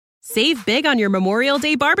Save big on your Memorial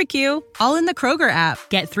Day barbecue, all in the Kroger app.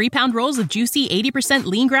 Get 3-pound rolls of juicy 80%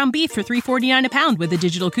 lean ground beef for $3.49 a pound with a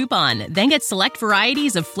digital coupon. Then get select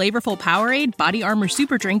varieties of flavorful Powerade, Body Armor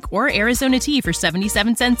Super Drink, or Arizona tea for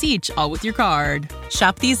 77 cents each, all with your card.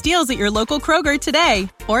 Shop these deals at your local Kroger today,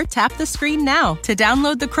 or tap the screen now to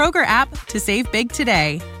download the Kroger app to save big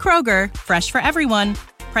today. Kroger, fresh for everyone.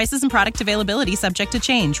 Prices and product availability subject to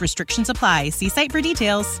change. Restrictions apply. See site for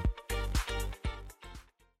details.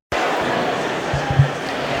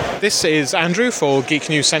 This is Andrew for Geek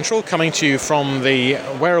News Central, coming to you from the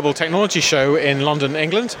Wearable Technology Show in London,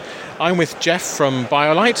 England. I'm with Jeff from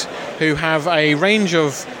BioLite, who have a range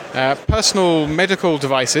of personal medical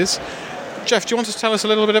devices. Jeff, do you want to tell us a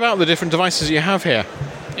little bit about the different devices you have here?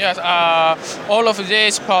 Yes, all of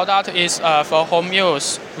this product is for home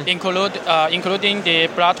use, including the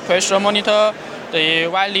blood pressure monitor, the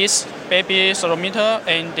wireless baby thermometer,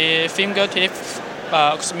 and the fingertip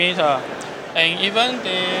oximeter. And even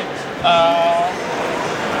the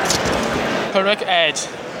PerkAid,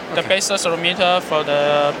 the basal thermometer for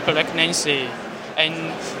the pregnancy.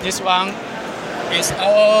 And this one is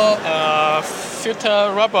our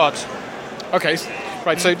filter robot. Okay,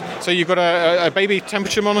 right. So you've got a baby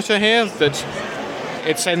temperature monitor here that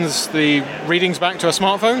it sends the readings back to a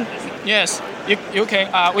smartphone? Yes, you can.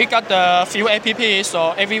 We got the few apps,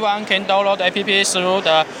 so everyone can download the app through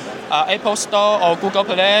the Apple Store or Google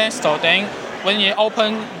Play. So then, when you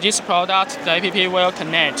open this product, the app will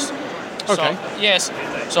connect. Okay. So, yes.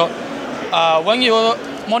 So when you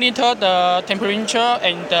monitor the temperature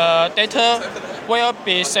and the data will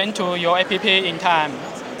be sent to your app in time.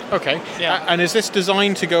 Okay. Yeah. And is this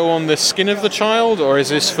designed to go on the skin of the child, or is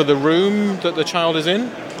this for the room that the child is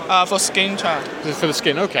in? For skin child. For the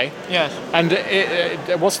skin, okay. Yes. And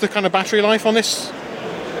what's the kind of battery life on this?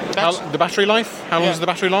 The battery life? How long does the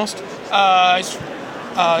battery last?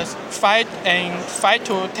 It's 5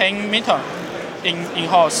 to 10 meter in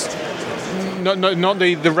horse. No, not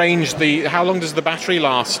the range. How long does the battery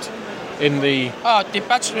last? In the the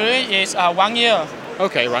battery is 1 year.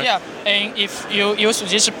 Okay, right. Yeah, and if you use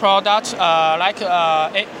this product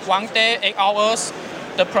 1 day, 8 hours,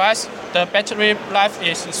 the battery life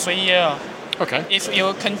is 3 years. Okay. If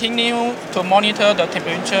you continue to monitor the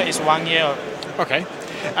temperature, is 1 year. Okay.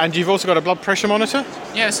 And you've also got a blood pressure monitor?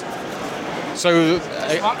 Yes. So,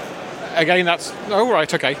 again, that's... Oh,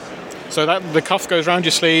 right, okay. So the cuff goes around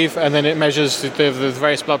your sleeve, and then it measures the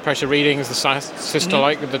various blood pressure readings, the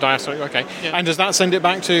systolic, the diastolic, okay. Yeah. And does that send it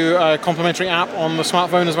back to a complementary app on the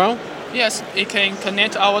smartphone as well? Yes, it can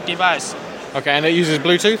connect our device. Okay, and it uses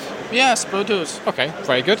Bluetooth? Yes, Bluetooth. Okay,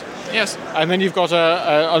 very good. Yes. And then you've got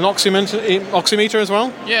an oximeter as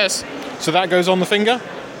well? Yes. So that goes on the finger?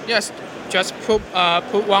 Yes. Just put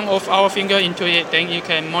one of our finger into it, then it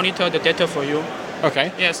can monitor the data for you.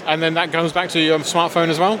 Okay. Yes. And then that comes back to your smartphone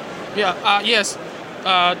as well? Yeah. Yes.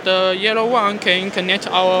 The yellow one can connect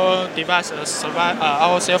our devices,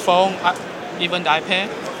 our cell phone, even the iPad.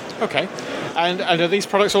 Okay. And are these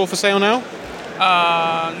products all for sale now?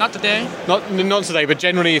 Not today. Not today, but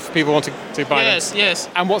generally, if people want to buy them. Yes.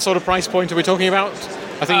 And what sort of price point are we talking about?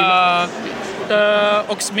 I think. The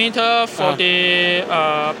oximeter for the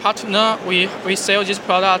partner, we sell this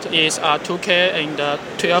product is $2,000 and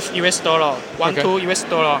 $12 US.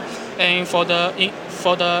 And for the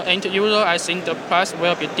end user, I think the price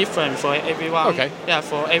will be different for everyone. Okay. Yeah,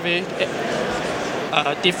 for every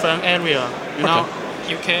different area. You know,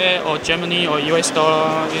 UK or Germany or US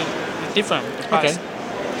dollar, different price. Okay.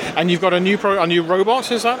 And you've got a new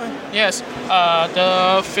robot, is that? Yes.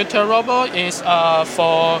 The filter robot is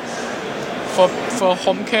for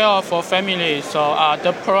home care for family. So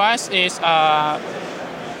the price is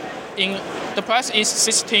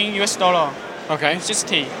 $16 US. Okay.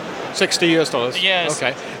 60 $60 US. Yes.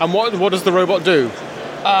 Okay. And what does the robot do?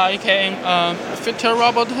 It can filter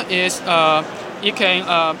robot is it can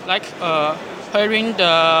hearing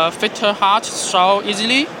the filter heart so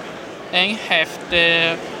easily and have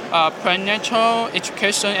the prenatal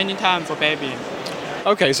education anytime for baby.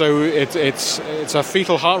 Okay, so it's a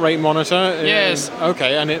fetal heart rate monitor. Yes.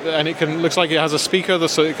 Okay, and it can looks like it has a speaker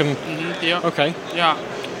so it can. Mm-hmm, yeah. Okay. Yeah.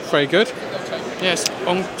 Very good. Yes.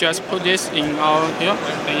 Just put this in our here,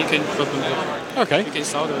 and you can open it. Okay. You can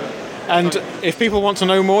solder it. And if people want to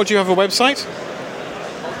know more, do you have a website?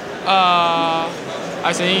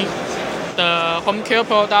 I think the home care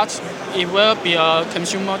product, it will be a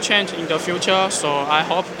consumer trend in the future. So I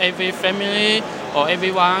hope every family or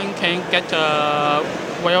everyone can get a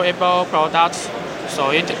wearable product,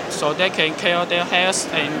 so they can care their health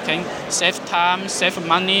and can save time, save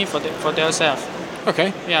money for themselves.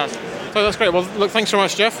 Okay. Yes. So that's great. Well, look, thanks so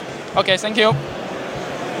much, Jeff. Okay. Thank you.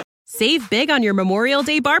 Save big on your Memorial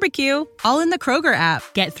Day barbecue, all in the Kroger app.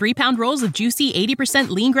 Get 3-pound rolls of juicy 80%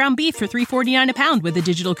 lean ground beef for $3.49 a pound with a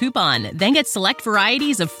digital coupon. Then get select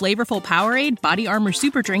varieties of flavorful Powerade, Body Armor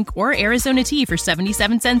Super Drink, or Arizona tea for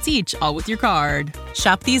 77 cents each, all with your card.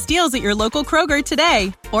 Shop these deals at your local Kroger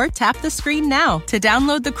today, or tap the screen now to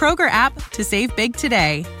download the Kroger app to save big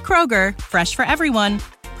today. Kroger, fresh for everyone.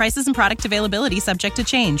 Prices and product availability subject to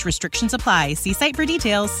change. Restrictions apply. See site for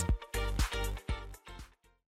details.